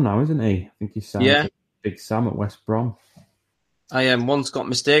West Brom now, isn't he? I think he's signed Big Sam at West Brom. I once got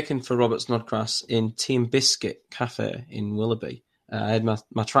mistaken for Robert Snodgrass in Team Biscuit Cafe in Willoughby. I had my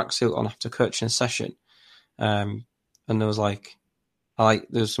tracksuit on after coaching a session, and there was there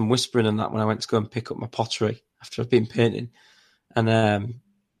was some whispering and that when I went to go and pick up my pottery after I'd been painting, and then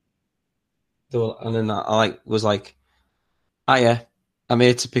I was like, "Hiya, I'm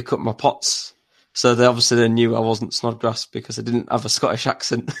here to pick up my pots." So they knew I wasn't Snodgrass because I didn't have a Scottish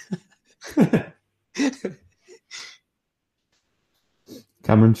accent.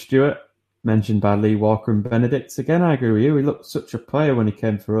 Cameron Stewart, mentioned by Lee Walker and Benedict. Again, I agree with you. He looked such a player when he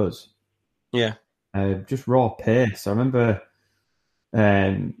came for us. Yeah. Just raw pace. I remember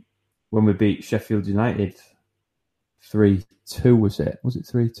when we beat Sheffield United 3-2, was it? Was it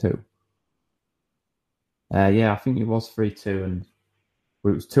 3-2? I think it was 3-2, and it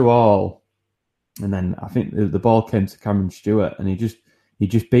was 2-2. And then I think the ball came to Cameron Stewart, and he just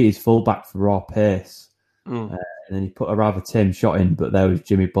beat his fullback for raw pace. And then he put a rather tame shot in, but there was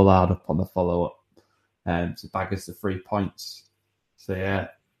Jimmy Bullard up on the follow-up to bag us the 3 points. So, yeah.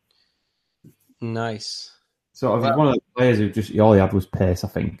 Nice. So, he's one of the players who all he had was pace, I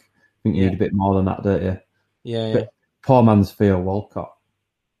think. I think you need a bit more than that, don't you? Yeah. Poor man's Theo Walcott.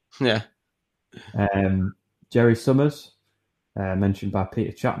 Yeah. Jerry Summers, mentioned by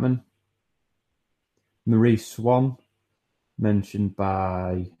Peter Chapman. Marie Swan, mentioned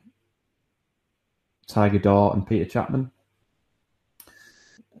by Tiger Daw and Peter Chapman.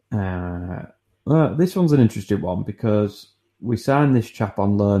 This one's an interesting one because we signed this chap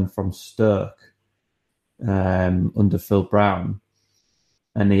on loan from Stoke under Phil Brown,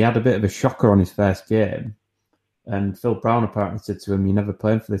 and he had a bit of a shocker on his first game, and Phil Brown apparently said to him, "You're never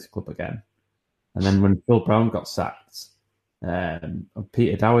playing for this club again." And then when Phil Brown got sacked,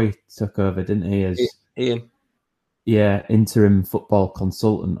 Peter Dowie took over, didn't he, as Ian? Yeah, interim football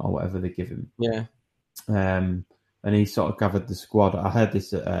consultant or whatever they give him. Yeah. And he sort of gathered the squad. I heard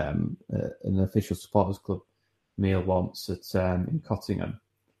this at an official supporters club meal once in Cottingham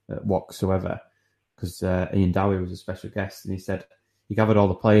at Whatsoever, because Ian Dowie was a special guest, and he said he gathered all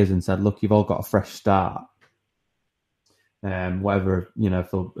the players and said, "Look, you've all got a fresh start. whatever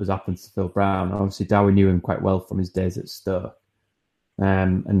has happened to Phil Brown. Obviously, Dowie knew him quite well from his days at Stoke,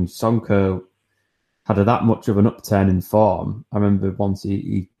 and Sonko had that much of an upturn in form. I remember once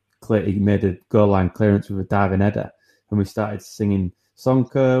he made a goal line clearance with a diving header, and we started singing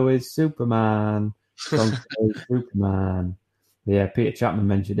 "Sonko is Superman, Sonko is Superman." Yeah, Peter Chapman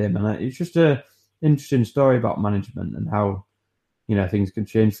mentioned him, and it's just a interesting story about management and how things can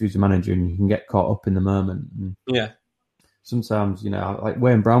change for you as a manager, and you can get caught up in the moment. And sometimes, like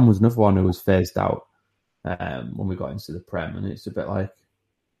Wayne Brown was another one who was phased out when we got into the Prem, and it's a bit like,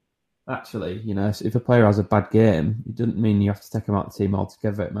 actually, if a player has a bad game, it doesn't mean you have to take them out of the team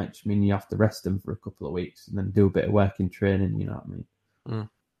altogether. It might just mean you have to rest them for a couple of weeks and then do a bit of work in training. You know what I mean?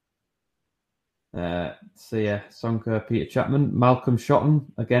 Sonko, Peter Chapman, Malcolm Shotton,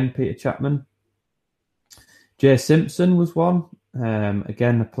 again, Peter Chapman. Jay Simpson was one.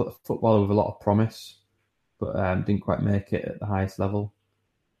 Again, a footballer with a lot of promise, but didn't quite make it at the highest level.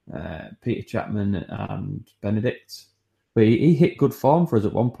 Peter Chapman and Benedict. But he hit good form for us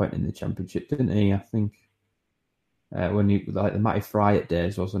at one point in the Championship, didn't he? I think when he like the Matty Fryatt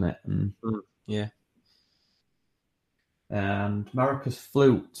days, wasn't it? Yeah. And Marcus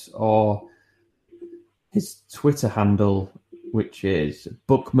Flute, or his Twitter handle, which is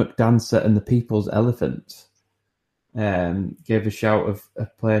Buck McDancer and the People's Elephant, gave a shout of a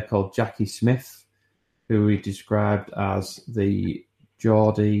player called Jackie Smith, who he described as the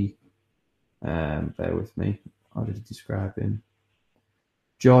Geordie. Bear with me. How did he describe him?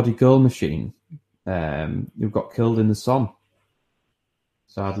 Geordie goal machine, who got killed in the Somme.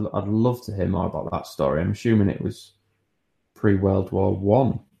 So I'd love to hear more about that story. I'm assuming it was pre-World War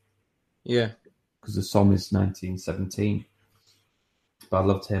One. Yeah. Because the Somme is 1917. But I'd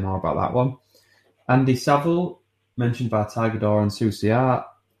love to hear more about that one. Andy Saville, mentioned by Tiger Door and Souciart.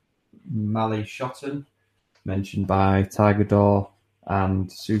 Mally Shotton, mentioned by Tiger Door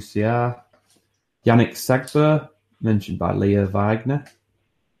and Souciart. Yannick Sagber, mentioned by Leo Wagner.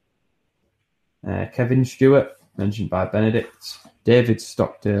 Kevin Stewart, mentioned by Benedict. David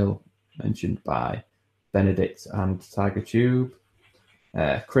Stockdale, mentioned by Benedict and Tiger Tube.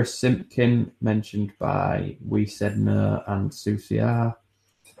 Chris Simpkin, mentioned by We Said No and Souciart.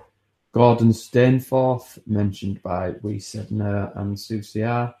 Gordon Stainforth, mentioned by We Said No and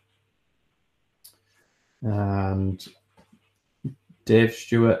Souciart. And Dave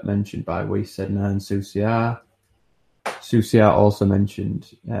Stewart, mentioned by We Said No and Souciart. Souciart also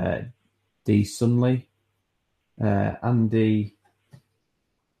mentioned Dee Sunley. Andy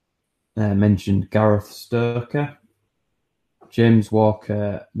mentioned Gareth Stoker. James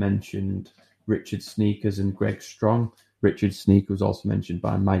Walker mentioned Richard Sneakers and Greg Strong. Richard Sneaker was also mentioned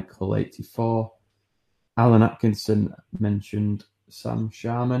by Michael84. Alan Atkinson mentioned Sam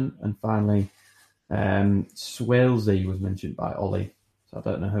Sharman. And finally, Swalesy was mentioned by Ollie. So I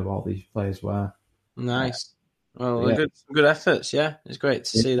don't know who all these players were. Nice. Well, good efforts, yeah. It's great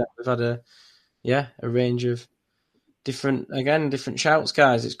to see that we've had a range of different shouts,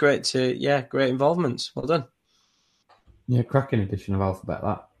 guys. It's great great involvements. Well done. Yeah, cracking edition of Alphabet,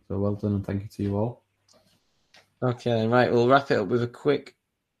 that. So well done, and thank you to you all. Okay, right. We'll wrap it up with a quick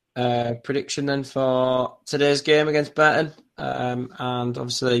prediction then for today's game against Burton, and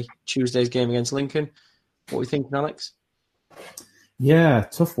obviously Tuesday's game against Lincoln. What are we thinking, Alex? Yeah,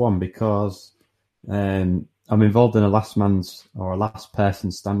 tough one, because I'm involved in a last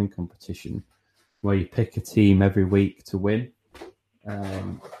person standing competition where you pick a team every week to win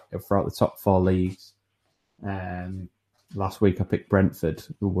throughout the top four leagues. Last week I picked Brentford,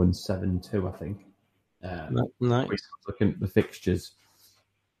 who won 7-2, I think. Nice. Looking at the fixtures,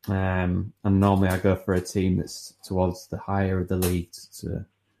 and normally I go for a team that's towards the higher of the leagues.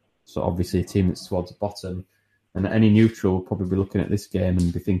 So obviously a team that's towards the bottom. And any neutral will probably be looking at this game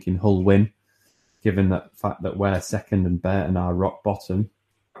and be thinking Hull win, given that fact that we're second and Burton are rock bottom.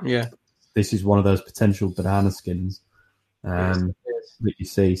 Yeah. This is one of those potential banana skins that you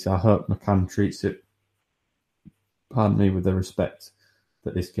see. So I hope McCann treats it, pardon me, with the respect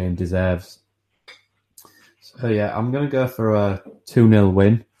that this game deserves. So yeah, I'm going to go for a 2-0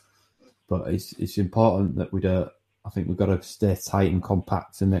 win, but it's important that we don't. I think we've got to stay tight and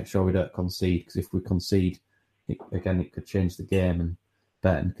compact and make sure we don't concede, because if we concede, it could change the game, and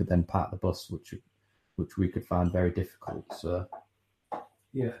Burton could then park the bus, which we could find very difficult. So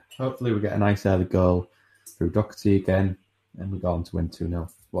yeah, hopefully we get a nice early goal through Doherty again, and we go on to win 2-0.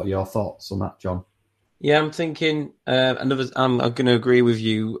 What are your thoughts on that, John? Yeah, I'm thinking I'm going to agree with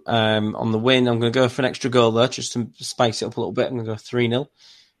you on the win. I'm going to go for an extra goal though, just to spice it up a little bit. I'm going to go 3-0.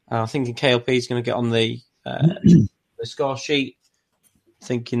 I'm thinking KLP is going to get on the score sheet,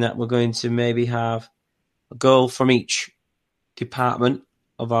 thinking that we're going to maybe have a goal from each department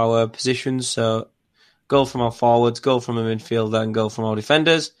of our positions. So goal from our forwards, goal from our midfielder, and goal from our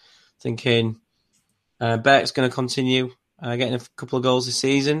defenders. Thinking Bert's going to continue getting a couple of goals this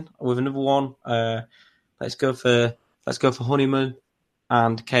season with another one. Let's go for Honeyman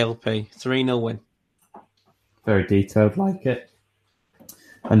and KLP. 3-0 win. Very detailed, like it.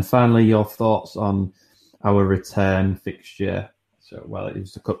 And finally, your thoughts on our return fixture. So, well, it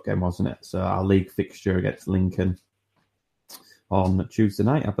was the cup game, wasn't it? So our league fixture against Lincoln on Tuesday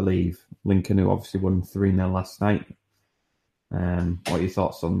night, I believe. Lincoln, who obviously won 3-0 last night. What are your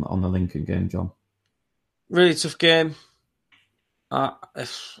thoughts on the Lincoln game, John? Really tough game.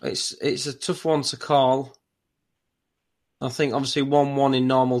 It's a tough one to call. I think obviously 1-1 in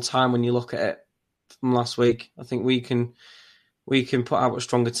normal time when you look at it from last week. I think we can put out a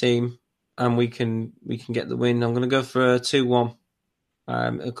stronger team and we can get the win. I'm going to go for a 2-1.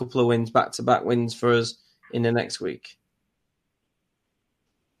 A couple of wins, back-to-back wins for us in the next week.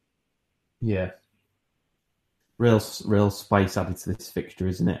 Yeah. Real spice added to this fixture,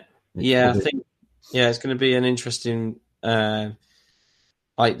 isn't it? I think it's going to be an interesting... the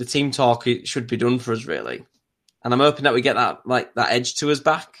team talk, it should be done for us, really. And I'm hoping that we get that edge to us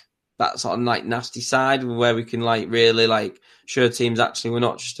back, that sort of nasty side where we can really show teams actually we're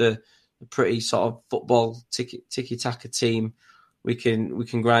not just a pretty sort of football tiki-taka team. We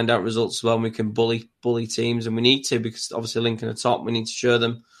can grind out results as well, and we can bully teams, and we need to, because obviously Lincoln are top. We need to show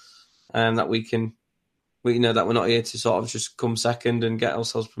them that we know that we're not here to sort of just come second and get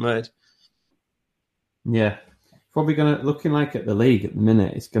ourselves promoted. Yeah, probably looking like at the league at the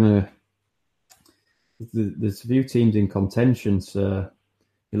minute, it's gonna. There's a few teams in contention, so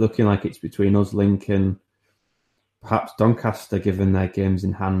you're looking like it's between us, Lincoln, perhaps Doncaster, given their games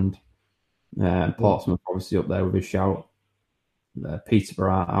in hand. Portsmouth obviously up there with a shout.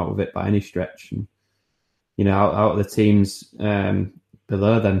 Peterborough aren't out of it by any stretch, and out of the teams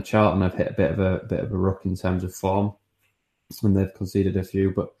below them, Charlton have hit a bit of a ruck in terms of form, and they've conceded a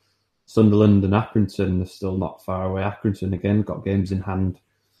few. But Sunderland and Accrington are still not far away. Accrington again got games in hand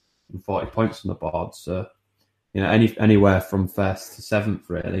and 40 points on the board. So anywhere from first to seventh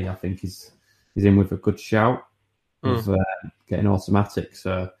really, I think is in with a good shout of getting automatic.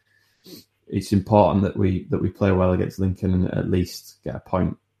 So it's important that we play well against Lincoln and at least get a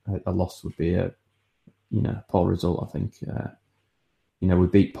point. A loss would be a poor result, I think. We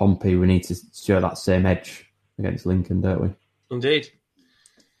beat Pompey. We need to show that same edge against Lincoln, don't we? Indeed.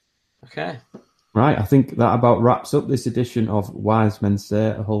 Okay. Right, I think that about wraps up this edition of Wise Men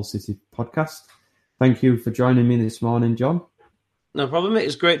Say, a Hull City podcast. Thank you for joining me this morning, John. No problem. It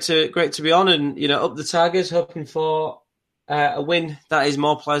was great to be on, and up the Tigers, hoping for a win that is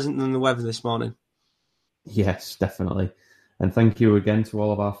more pleasant than the weather this morning. Yes, definitely. And thank you again to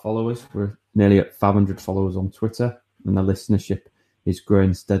all of our followers. We're nearly at 500 followers on Twitter, and the listenership is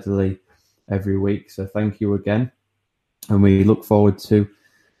growing steadily every week. So thank you again. And we look forward to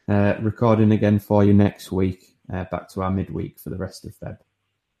recording again for you next week, back to our midweek for the rest of Feb.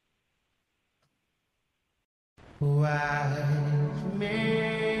 Wise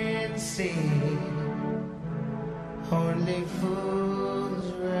men say only fools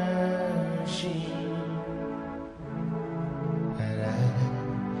rush in, and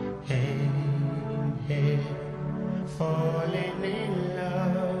I am here falling in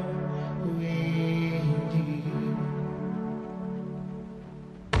love with you.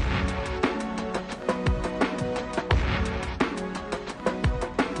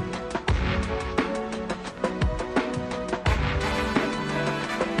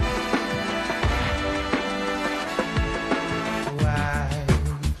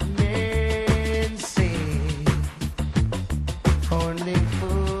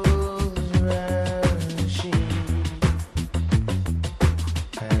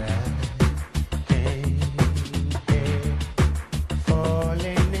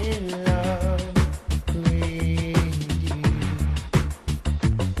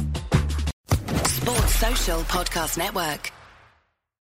 Podcast Network.